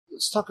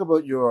let's talk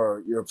about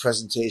your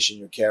presentation,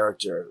 your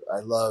character.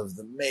 I love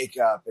the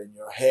makeup and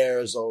your hair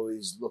is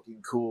always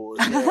looking cool.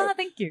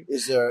 Thank you.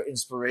 Is there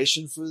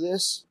inspiration for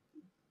this?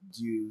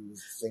 Do you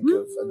think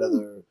of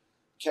another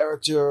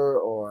character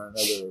or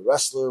another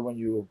wrestler when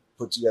you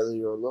put together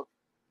your look?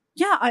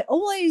 Yeah, I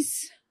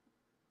always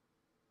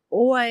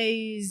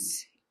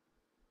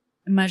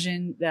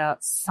imagine the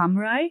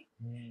samurai,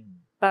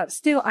 but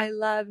still I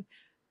love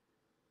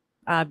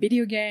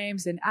video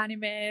games and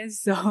animes,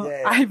 so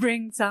I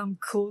bring some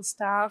cool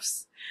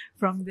stuffs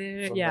from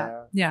there.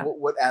 Yeah.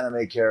 What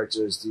anime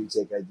characters do you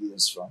take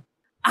ideas from?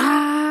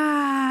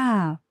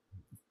 I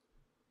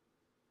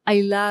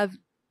love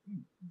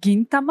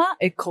Gintama.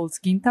 It calls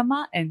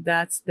Gintama, and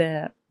that's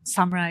the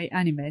samurai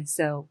anime.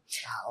 So,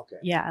 okay.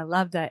 Yeah, I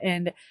love that,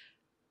 and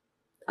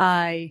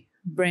I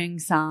bring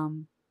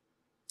some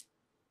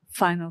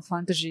Final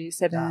Fantasy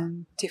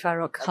VII Tifa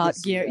Rock card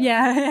gear.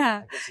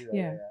 Yeah.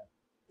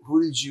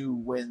 Who did you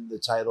win the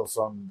title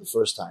from the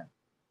first time?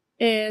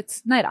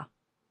 It's Naira.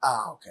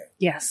 Okay.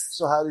 Yes.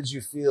 So how did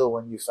you feel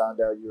when you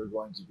found out you were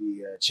going to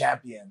be a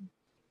champion?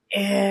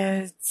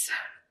 It's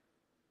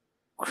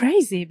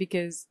crazy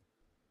because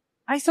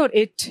I thought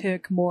it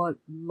took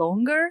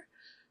longer,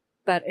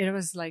 but it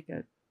was like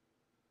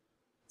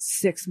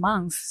 6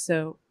 months.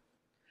 So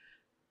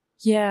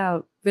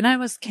yeah, when I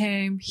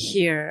came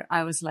here,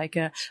 I was like,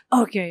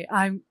 okay,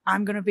 I'm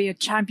going to be a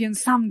champion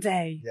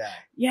someday. Yeah.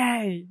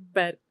 Yay.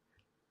 But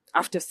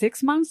after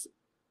 6 months,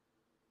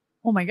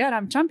 oh my God,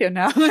 I'm champion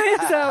now.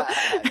 So,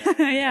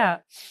 yeah.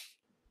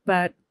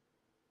 But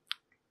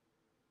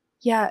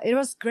yeah, it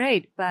was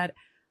great, but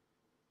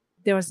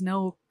there was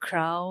no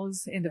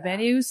crowds in the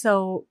venue.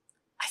 So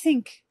I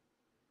think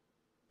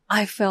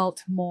I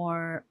felt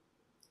more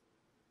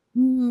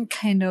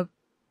kind of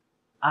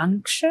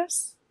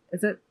anxious.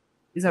 Is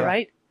that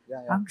right?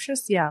 Yeah.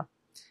 Anxious? Yeah.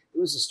 It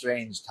was a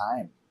strange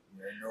time.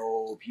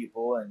 No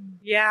people and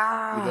you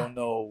yeah, don't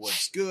know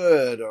what's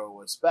good or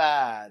what's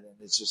bad, and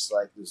it's just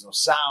like there's no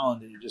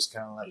sound and you're just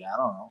kind of like, I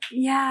don't know.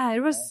 Yeah, it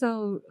was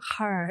so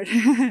hard.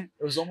 It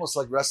was almost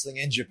like wrestling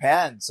in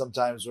Japan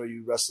sometimes, where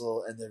you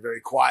wrestle and they're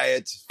very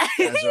quiet,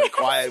 fans are very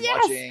quiet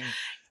watching,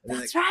 and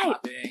That's then right.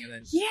 clapping and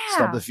then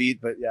stomp the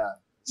feet. But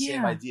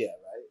same idea,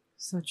 right?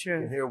 So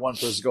true. You hear one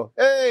person go,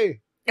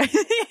 "Hey!"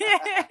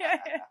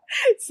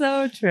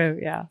 So true.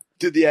 Yeah.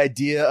 Did the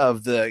idea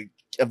of the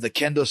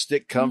kendo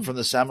stick come from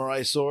the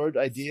samurai sword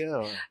idea?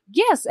 Or?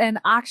 Yes, and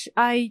actually,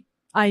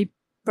 I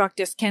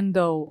practiced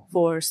kendo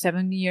for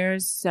 7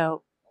 years.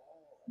 So,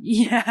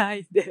 yeah,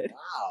 I did.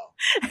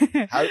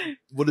 Wow.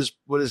 What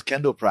is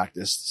kendo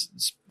practice?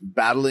 It's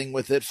battling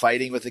with it,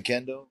 fighting with the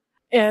kendo.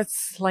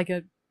 It's like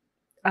a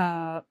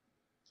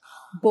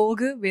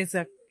bogu with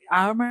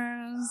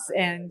armors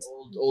and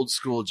old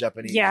school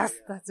Japanese. Yes,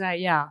 that's right.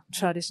 Yeah,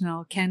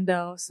 traditional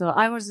kendo. So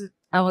I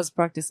was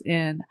practicing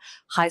in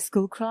high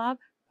school club.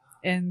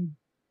 And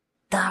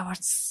that was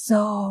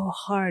so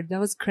hard. That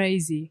was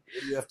crazy.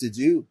 What do you have to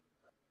do?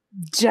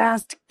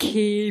 Just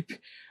keep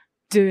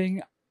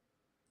doing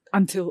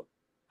until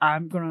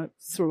I'm going to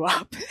throw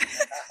up.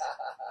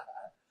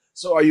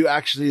 So are you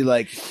actually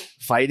like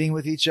fighting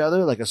with each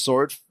other? Like a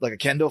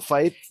kendo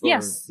fight?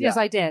 Yes,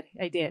 I did.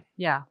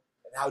 Yeah.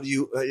 And how do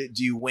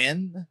you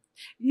win?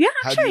 Yeah,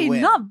 actually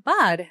not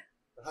bad.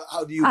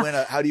 How do you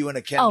win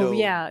a kendo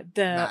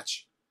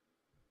match?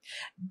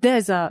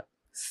 There's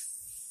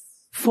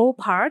 4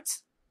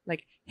 parts,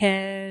 like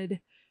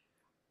head,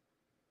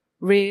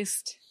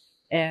 wrist,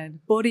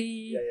 and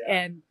body,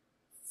 and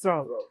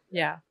throat.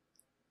 Yeah.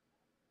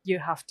 You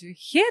have to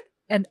hit,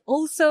 and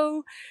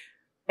also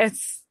it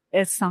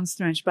sounds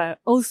strange, but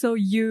also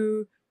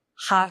you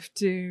have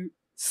to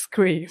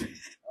scream.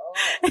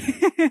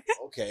 Oh,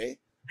 okay.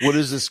 What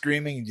does the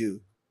screaming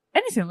do?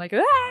 Anything like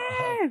but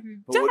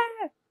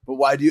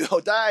why do you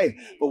die?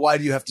 But why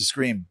do you have to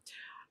scream?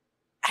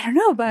 I don't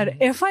know,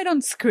 but if I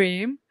don't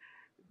scream,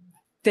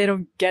 they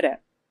don't get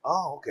it.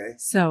 Oh, okay.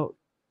 So,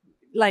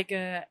 like,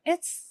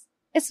 it's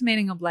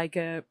meaning of like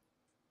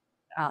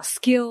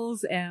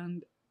skills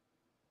and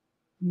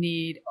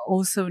need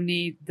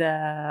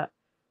the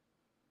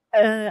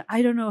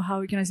I don't know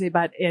how can I say,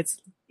 but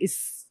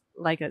it's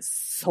like a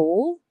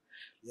soul,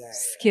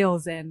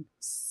 skills and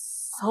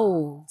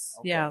souls.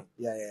 Okay.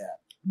 Yeah.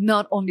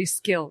 Not only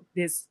skill.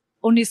 This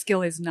only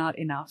skill is not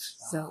enough.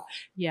 So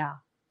yeah.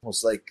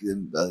 Almost like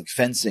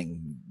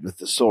fencing with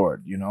the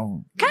sword,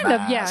 Kind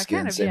of, yeah.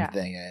 Same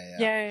thing.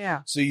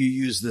 Yeah. So you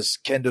use this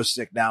kendo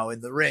stick now in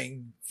the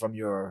ring from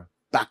your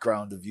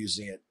background of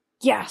using it.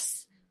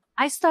 Yes.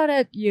 I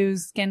started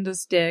use kendo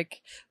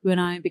stick when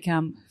I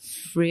became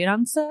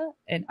freelancer,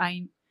 and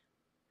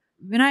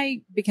when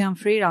I became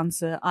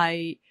freelancer,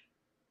 I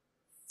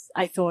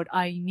thought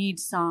I need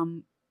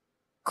some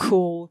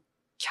cool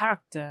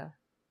character,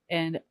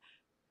 and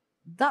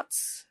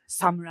that's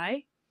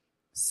samurai.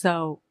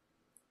 So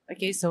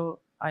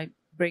I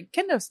bring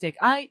kendo stick.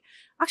 I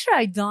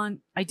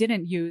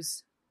didn't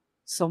use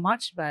so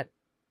much, but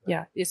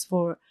yeah, it's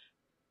for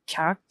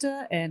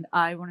character, and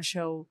I want to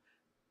show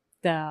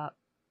the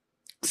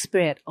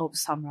spirit of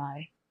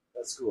samurai.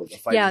 That's cool. The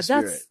fighting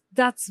spirit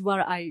that's what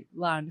I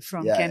learned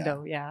from Yeah,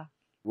 Kendo. Yeah.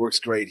 works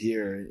great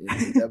here in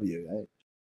AEW. Right?